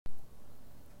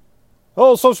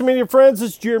Hello, social media friends.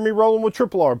 It's Jeremy Rowland with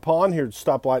Triple R Pawn here at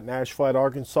Stoplight in Ash Flat,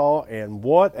 Arkansas. And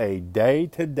what a day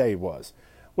today was.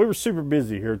 We were super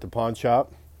busy here at the pawn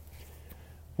shop.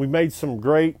 We made some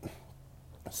great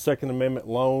Second Amendment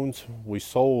loans. We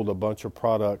sold a bunch of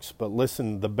products. But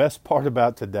listen, the best part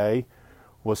about today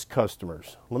was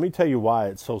customers. Let me tell you why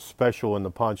it's so special in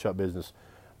the pawn shop business.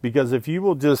 Because if you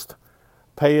will just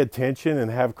pay attention and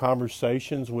have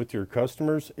conversations with your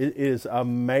customers, it is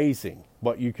amazing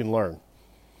what you can learn.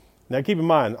 Now keep in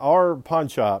mind, our pawn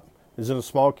shop is in a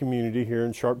small community here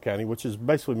in Sharp County, which is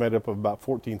basically made up of about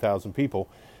 14,000 people.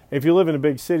 If you live in a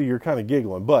big city, you're kind of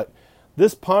giggling. But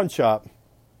this pawn shop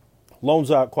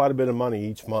loans out quite a bit of money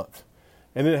each month.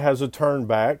 And it has a turn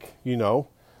back, you know.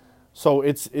 So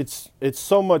it's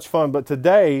so much fun. But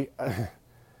today,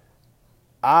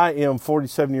 I am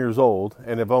 47 years old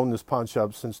and have owned this pawn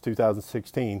shop since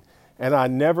 2016, and I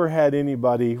never had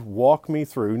anybody walk me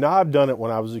through. Now, I've done it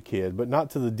when I was a kid, but not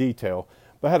to the detail.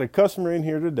 But I had a customer in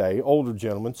here today, older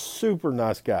gentleman, super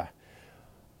nice guy,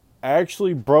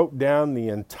 actually broke down the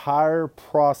entire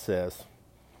process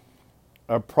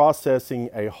of processing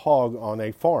a hog on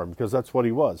a farm, because that's what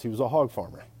he was. He was a hog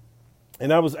farmer.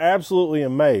 And I was absolutely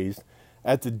amazed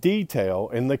at the detail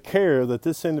and the care that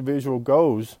this individual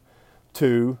goes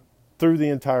through the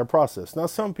entire process. Now,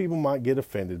 some people might get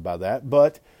offended by that,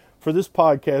 but for this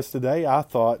podcast today, I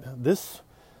thought this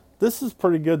is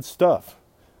pretty good stuff.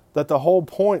 That the whole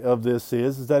point of this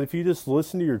is that if you just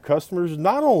listen to your customers,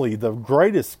 not only the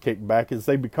greatest kickback is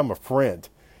they become a friend.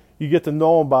 You get to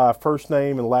know them by a first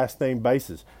name and last name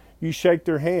basis. You shake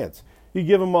their hands. You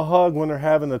give them a hug when they're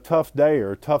having a tough day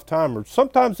or a tough time, or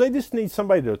sometimes they just need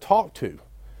somebody to talk to.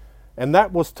 And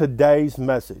that was today's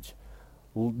message.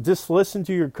 Just listen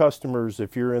to your customers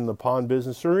if you're in the pawn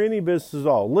business or any business at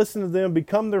all. Listen to them,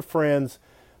 become their friends,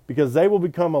 because they will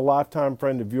become a lifetime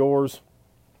friend of yours.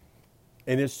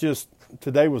 And it's just,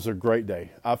 today was a great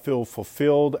day. I feel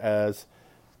fulfilled as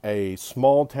a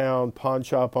small town pawn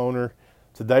shop owner.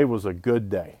 Today was a good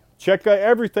day. Check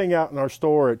everything out in our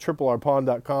store at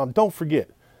triplrpawn.com. Don't forget,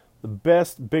 the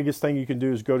biggest thing you can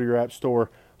do is go to your app store,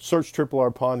 search Triple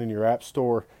R Pawn in your app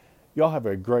store. Y'all have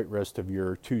a great rest of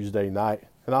your Tuesday night,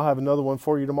 and I'll have another one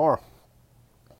for you tomorrow.